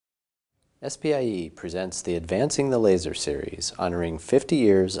SPIE presents the Advancing the Laser series, honoring 50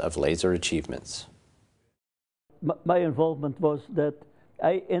 years of laser achievements. My involvement was that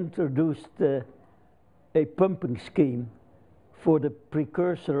I introduced a pumping scheme for the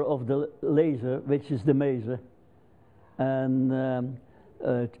precursor of the laser, which is the maser. And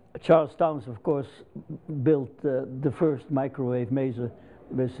Charles Towns, of course, built the first microwave maser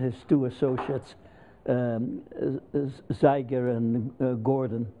with his two associates, Zeiger and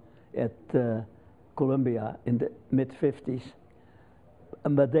Gordon, at Columbia in the mid-50s.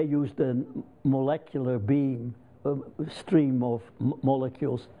 But they used a molecular beam stream of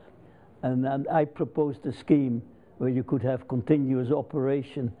molecules, and I proposed a scheme where you could have continuous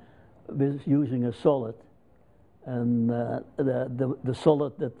operation with using a solid. And the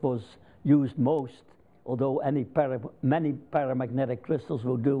solid that was used most, although many paramagnetic crystals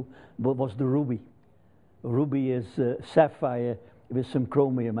will do, was the ruby. Ruby is sapphire with some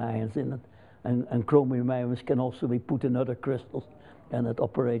chromium ions in it, and chromium ions can also be put in other crystals, and it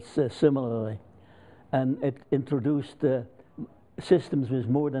operates similarly. And it introduced systems with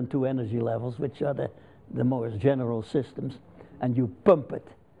more than 2 energy levels, which are the more general systems, and you pump it.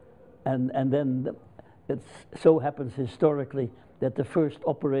 And then it so happens historically that the first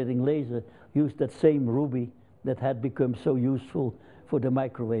operating laser used that same ruby that had become so useful for the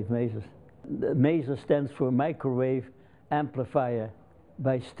microwave masers. The maser stands for microwave amplifier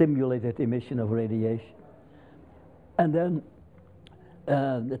by stimulated emission of radiation. And then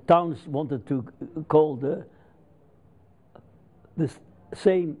the Towns wanted to call the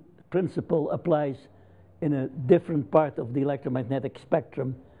same principle applies in a different part of the electromagnetic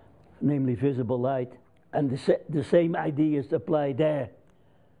spectrum, namely visible light, and the same ideas apply there.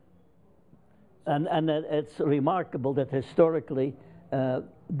 And it's remarkable that historically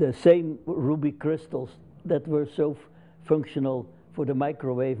the same ruby crystals that were so functional for the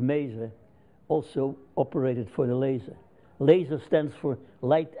microwave maser also operated for the laser. Laser stands for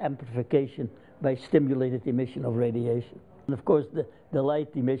light amplification by stimulated emission of radiation. And of course the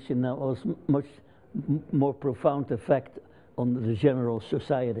light emission was much more profound effect on the general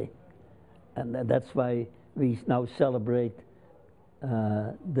society. And that's why we now celebrate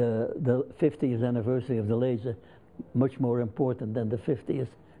the 50th anniversary of the laser, much more important than the 50th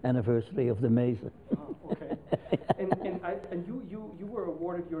anniversary of the maser. Oh, okay. And you were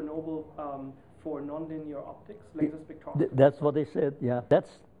awarded your Nobel for nonlinear optics, laser spectroscopy. That's what they said, yeah. That's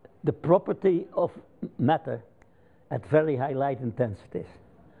the property of matter at very high light intensities.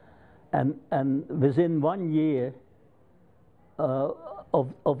 And within 1 year of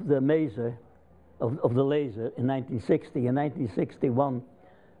the maser, of the laser in 1960 and 1961,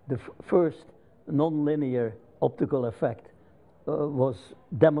 the first nonlinear optical effect was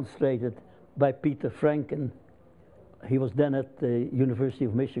demonstrated by Peter Franken. He was then at the University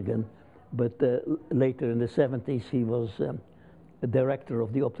of Michigan, but later in the 70s he was the director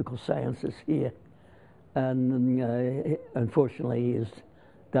of the optical sciences here. And unfortunately he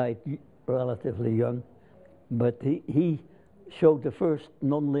died relatively young, but he showed the first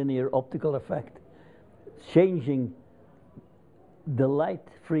nonlinear optical effect, changing the light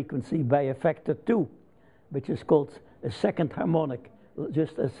frequency by a factor 2, which is called a second harmonic.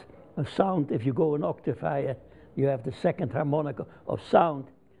 Just as a sound, if you go an octave higher, you have the second harmonic of sound.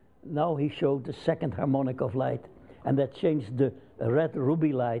 Now he showed the second harmonic of light, and that changed the red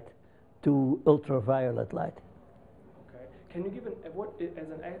ruby light to ultraviolet light. Okay. Can you give as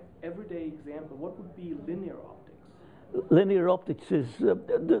an everyday example, what would be linear optics? Linear optics is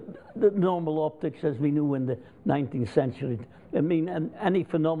the normal optics as we knew in the 19th century. I mean, any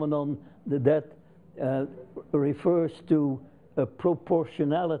phenomenon that refers to a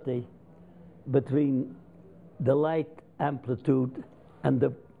proportionality between the light amplitude and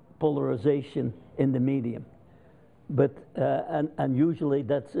the polarization in the medium. But and usually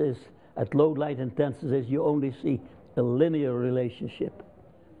that is at low light intensities you only see a linear relationship.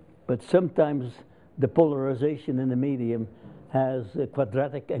 But sometimes the polarization in the medium has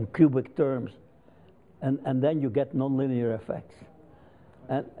quadratic and cubic terms, and then you get nonlinear effects.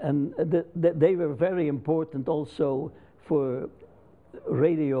 And they were very important also for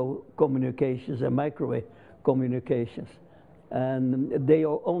radio communications and microwave communications. And they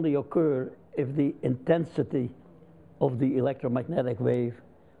only occur if the intensity of the electromagnetic wave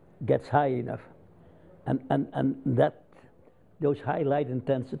gets high enough. And those high light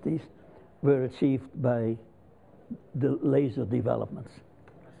intensities were achieved by the laser developments.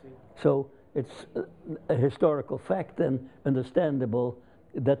 So it's a historical fact and understandable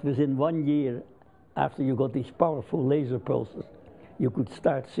that within 1 year after you got these powerful laser pulses, you could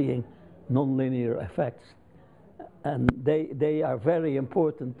start seeing nonlinear effects. And they are very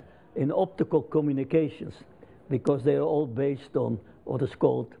important in optical communications, because they are all based on what is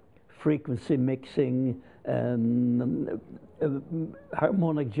called frequency mixing and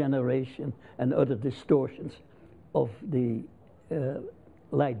harmonic generation and other distortions of the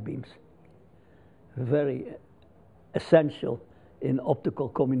light beams. Very essential in optical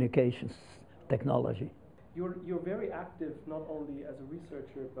communications technology. You're very active not only as a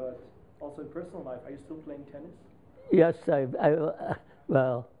researcher but also in personal life. Are you still playing tennis? Yes,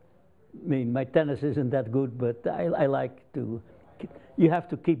 well, I mean, my tennis isn't that good, but I like to. You have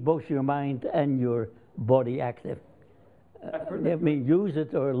to keep both your mind and your body active. I mean, use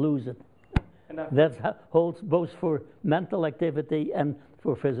it or lose it. And that holds both for mental activity and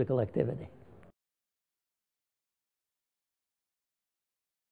for physical activity.